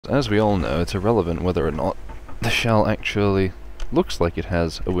As we all know, it's irrelevant whether or not the shell actually looks like it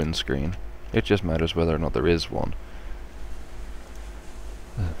has a windscreen. It just matters whether or not there is one.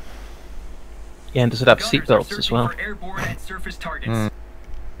 Yeah, and does it have seatbelts as well?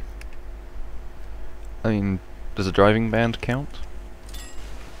 I mean, does a driving band count?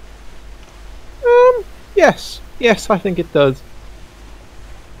 Yes. Yes, I think it does.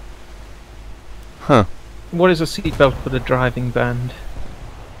 Huh. What is a seatbelt for the driving band?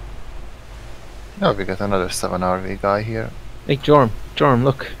 Oh, we got another 7RV guy here. Hey, Jorm,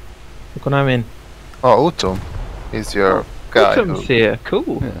 look. Look what I'm in. Oh, Utum is your guy Utum's who here,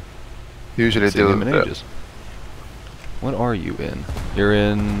 cool. Yeah. usually Seen him do in ages. What are you in? You're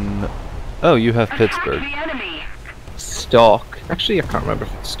in... Oh, you have Pittsburgh. Stock. Actually, I can't remember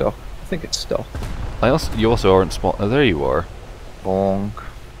if it's stock. I think it's stock. You also aren't spawn... Oh, there you are. Bonk.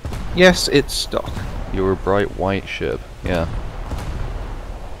 Yes, it's stock. You're a bright white ship. Yeah.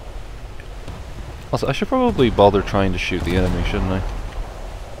 Also, I should probably bother trying to shoot the enemy, shouldn't I?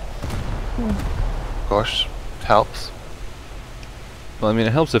 Of course, it helps. Well, I mean,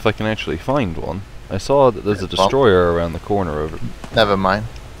 it helps if I can actually find one. I saw that there's a destroyer around the corner over... Never mind.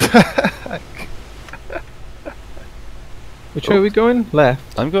 Which way are we going?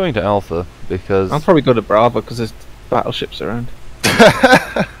 Left. I'm going to Alpha, because... I'll probably go to Bravo because there's battleships around.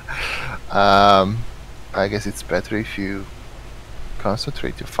 I guess it's better if you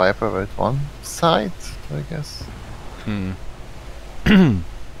concentrate your firepower at one side, I guess. Hmm. And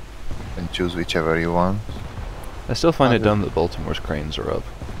choose whichever you want. I still find it dumb that Baltimore's cranes are up.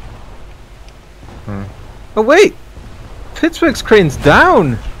 Oh wait! Pittsburgh's crane's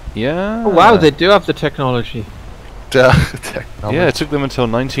down! Yeah. Oh wow, they do have the technology. Technology. Yeah, it took them until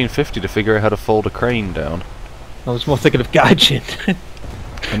 1950 to figure out how to fold a crane down. I was more thinking of Gaijin.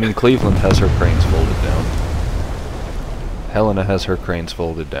 I mean, Cleveland has her cranes folded down. Helena has her cranes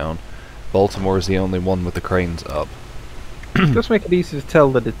folded down. Baltimore is the only one with the cranes up. It does make it easy to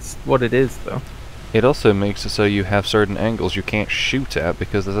tell that it's what it is, though. It also makes it so you have certain angles you can't shoot at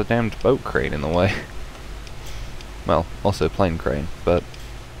because there's a damned boat crane in the way. Well, also plane crane, but...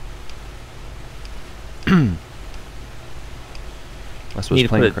 I suppose Need to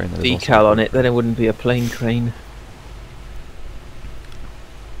plane put a crane that is decal also... on it, then it wouldn't be a plane crane.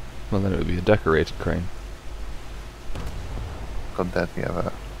 Well, then it would be a decorated crane. Got that, we have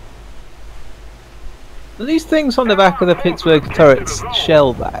a... Are these things on the back of the Pittsburgh turrets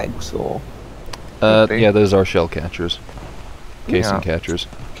shell bags, or...? Yeah, those are shell catchers. Casing catchers.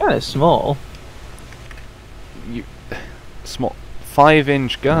 Kind of small. Small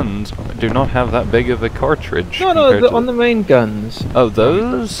 5-inch guns do not have that big of a cartridge. No, on the main guns. Oh,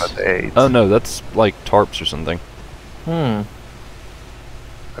 those? Oh no, that's like tarps or something. Hmm.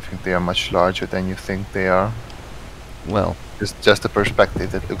 I think they are much larger than you think they are. Well, Just a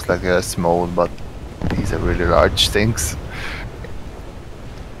perspective that looks like they're small, but these are really large things.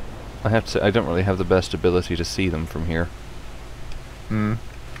 I have to say, I don't really have the best ability to see them from here. I'm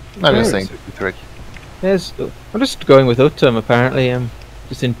just saying the trick. There's. I'm just going with Utum, apparently. I'm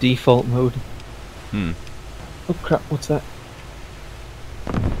just in default mode. Hmm. Oh crap, what's that?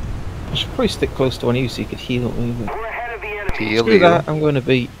 I should probably stick close to one of you so you could heal me. But Heal screw you. that, I'm going to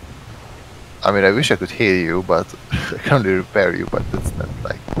beat. I mean, I wish I could heal you, but I can only repair you, but that's not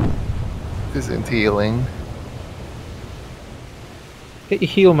like... This isn't healing. Get your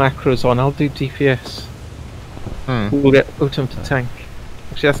heal macros on, I'll do DPS. We'll get Utum to tank.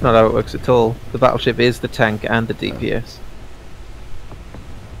 Actually, that's not how it works at all. The battleship is the tank and the DPS.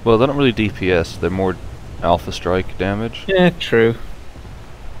 Well, they're not really DPS, they're more alpha strike damage. Yeah, true.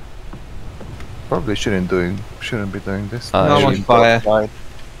 Probably shouldn't be doing this. No, I'm on Actually, fire.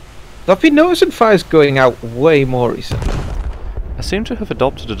 I've been noticing fires going out way more recently. I seem to have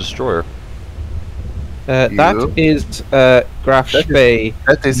adopted a destroyer. That is Graf Spee.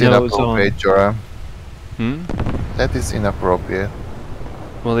 That is nose inappropriate, on. Jorah. Hmm? That is inappropriate.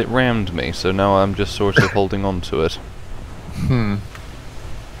 Well, it rammed me, so now I'm just sort of holding on to it.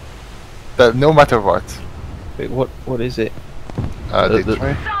 No matter what. Wait, what is it?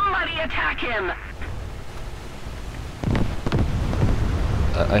 Detroit. Somebody attack him!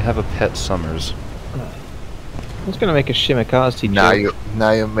 I have a pet Summers. I was gonna make a Shimakaze joke.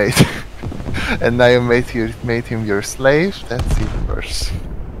 Now you made, and now you made him your slave. That's even worse.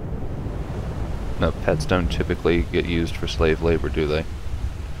 No, pets don't typically get used for slave labor, do they?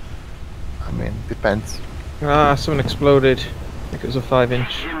 I mean, depends. Ah, someone exploded. I think it was a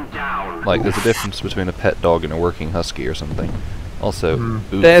 5-inch. Like, there's a difference between a pet dog and a working husky or something. Also, oof.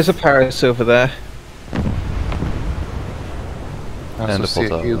 There's a Paris over there. And a see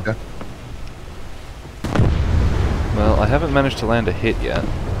Poltava. Well, I haven't managed to land a hit yet.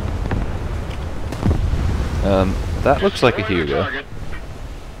 That looks like a Hugo.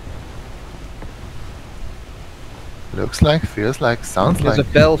 Looks like, feels like, sounds There's like. a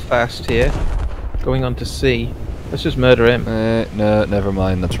Belfast here, going on to sea. Let's just murder him. No, never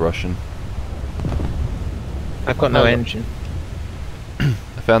mind, that's Russian. I've got no engine. I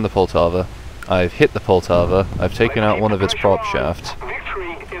found the Poltava. I've hit the Poltava. I've taken out one of its prop shafts.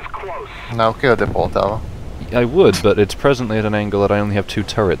 Now kill the Poltava. I would, but it's presently at an angle that I only have 2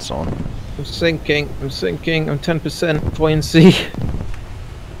 turrets on. I'm sinking, I'm 10% buoyancy.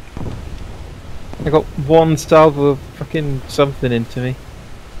 I got 1 salvo of fucking something into me.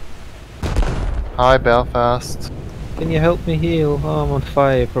 Hi Belfast. Can you help me heal? Oh, I'm on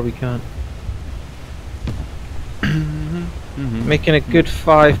fire, probably can't. Making a good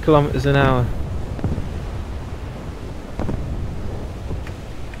 5 kilometers an hour.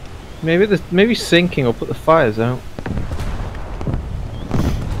 Maybe sinking will put the fires out.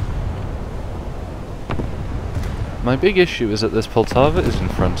 My big issue is that this Poltava is in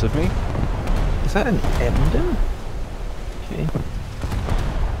front of me. Is that an Emden? Okay.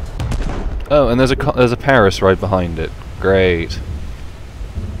 Oh, and there's a Paris right behind it. Great.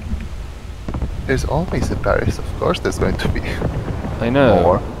 There's always a Paris, of course there's going to be. I know.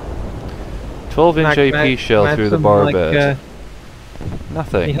 More. 12-inch AP shell through the bar bed. Can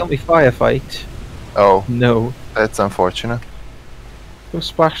Nothing. you help me firefight? Oh, No. that's unfortunate. Go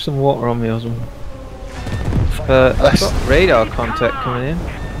splash some water on me or something. I've got radar contact coming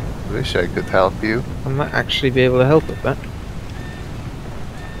in. Wish I could help you. I might actually be able to help with that.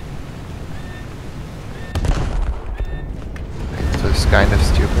 So it's kind of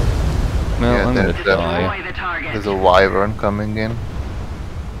stupid. Well, Yeah, I'm gonna there's die. There's a wyvern coming in.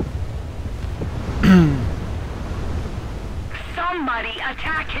 Somebody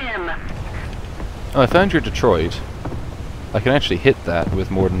attack him! Oh, I found your Detroit. I can actually hit that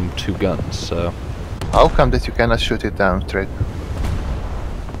with more than 2 guns, so... How come that you cannot shoot it down, Trick?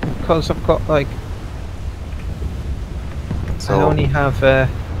 Because I've got like... So I only have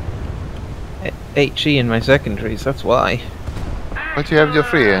HE in my secondaries, that's why. but you have your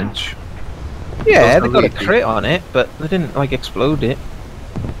 3-inch. Yeah, Those they are got a leaky. crit on it, but they didn't like explode it.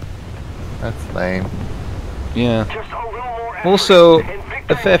 That's lame. Yeah. Also,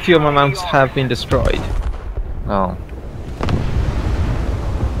 a fair few of my mounts have been destroyed. No.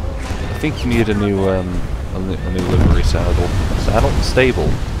 I think you need a new livery saddle. Stable.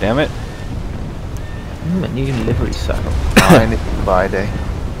 Damn it. A new livery saddle. I need to buy day.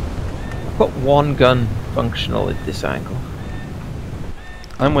 I've got 1 gun functional at this angle.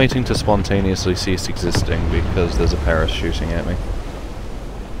 I'm waiting to spontaneously cease existing because there's a Paris shooting at me.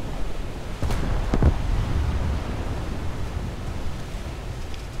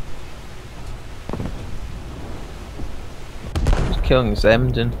 Just killing this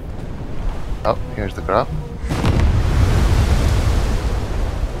Emden. Oh, here's the crop.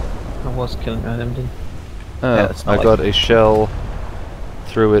 I was killing that Emden. Oh, Yeah, it's not I like- got a shell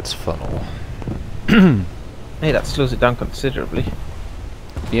through its funnel. Hey, that slows it down considerably.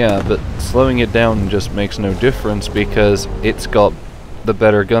 Yeah, but slowing it down just makes no difference because it's got the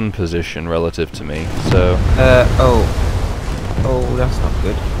better gun position relative to me, so... Oh, that's not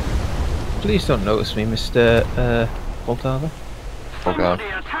good. Please don't notice me, Mr. Poltava. Oh god.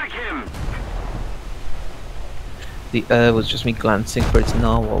 Attack him! The was just me glancing for its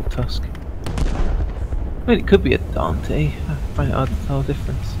narwhal tusk. I mean, it could be a Dante. I find it hard to tell the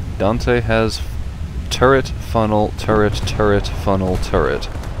difference. Dante has turret, funnel, turret, turret, funnel, turret.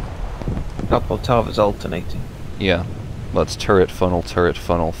 Now Poltava's alternating. Yeah, that's turret, funnel, turret,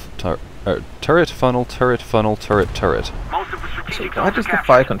 funnel, turret, funnel, turret, funnel, turret, turret. Most of the So strategic why does the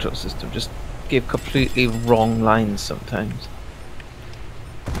fire control system just give completely wrong lines sometimes?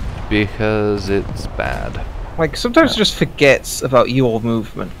 Because it's bad. Like, sometimes it just forgets about your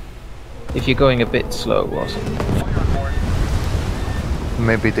movement. If you're going a bit slow or something.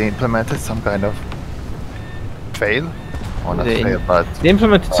 Maybe they implemented some kind of fail? Or not They- fail, but... They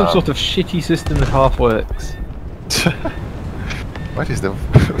implemented some sort of shitty system that half works. What is the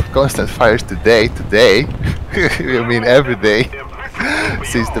constant fires today? Today? You mean every day?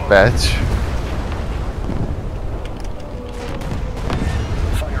 Since the patch.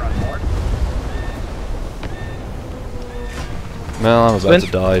 Well, I'm about Sven?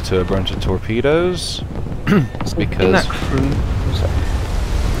 to die to a bunch of torpedoes. In Because that crew,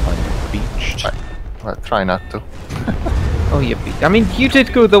 I'm beached. Well, try not to. oh, you beat. I mean, you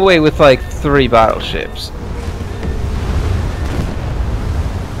did go the way with like 3 battleships.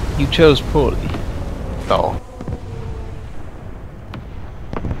 You chose poorly. No.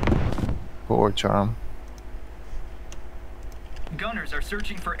 Poor charm. gunners are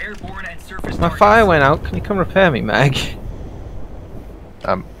searching for airborne and surface My targets. fire went out. Can you come repair me, Mag?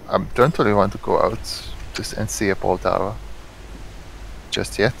 I don't really want to go out just and see a pole tower.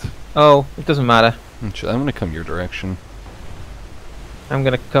 Just yet. Oh, it doesn't matter. I'm gonna come your direction. I'm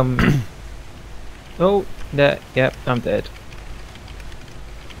gonna come. Oh, yep, I'm dead.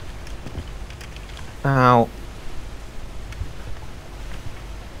 Ow.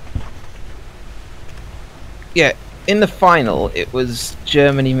 Yeah, in the final, it was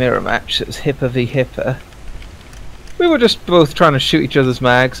Germany mirror match. It was Hipper v Hipper. We were just both trying to shoot each other's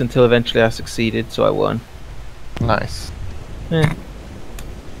mags until eventually I succeeded, so I won. Nice. Eh.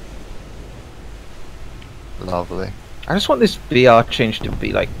 Lovely. I just want this VR change to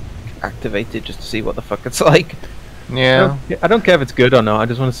be like activated just to see what the fuck it's like. Yeah. I don't care if it's good or not. I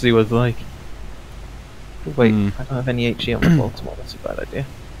just want to see what it's like. Wait, Hmm. I don't have any HE on the Baltimore. That's a bad idea.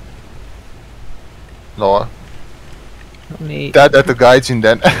 Lol. How many? Där är Gaijin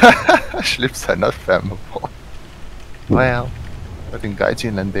then. Schlips are not flammable. Well, I think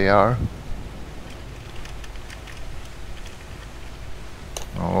Gaijin and they are.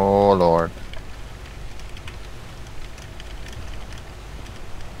 Oh lord.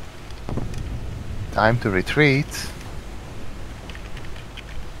 Time to retreat.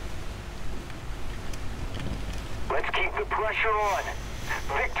 Let's keep the pressure on.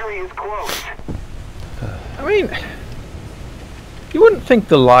 Victory is close. I mean, you wouldn't think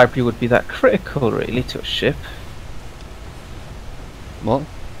the library would be that critical, really, to a ship. What?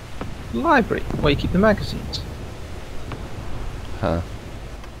 Library, where you keep the magazines. Huh.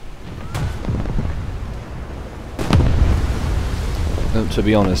 To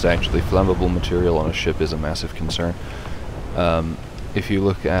be honest, actually, flammable material on a ship is a massive concern. If you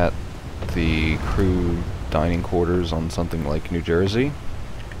look at the crew dining quarters on something like New Jersey,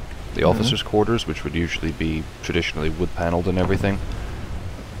 the officers' quarters, which would usually be traditionally wood paneled and everything,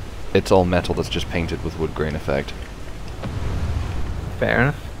 it's all metal that's just painted with wood grain effect. Fair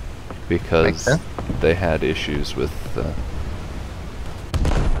enough. Makes Because sense. they had issues with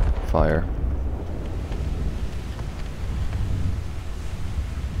fire.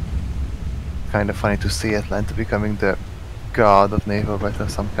 Kind of funny to see Atlanta becoming the god of naval battle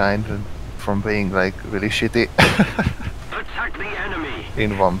of some kind, and from being like really shitty Attack the enemy.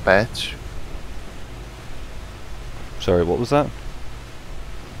 in one patch. Sorry, what was that?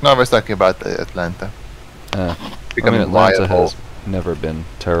 No, I was talking about Atlanta I becoming mean, Atlanta viable. has never been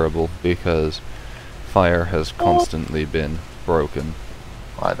terrible because fire has constantly been broken.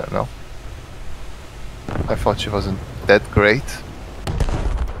 I don't know. I thought she wasn't that great.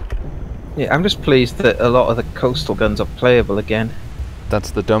 Yeah, I'm just pleased that a lot of the coastal guns are playable again.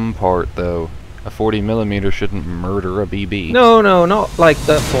 That's the dumb part, though. A 40mm shouldn't murder a BB. No, not like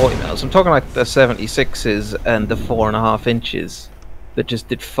the 40 mils. I'm talking like the 76s and the 4.5 inches that just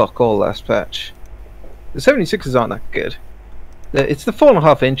did fuck all last patch. The 76s aren't that good. It's the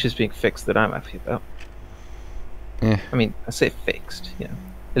 4.5 inches being fixed that I'm happy about. Eh. I mean, I say fixed, you know.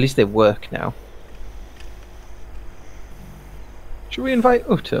 At least they work now. Should we invite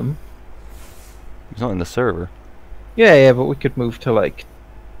Utum? He's not in the server. Yeah, but we could move to like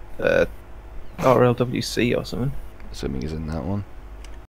RLWC or something. Assuming he's in that one.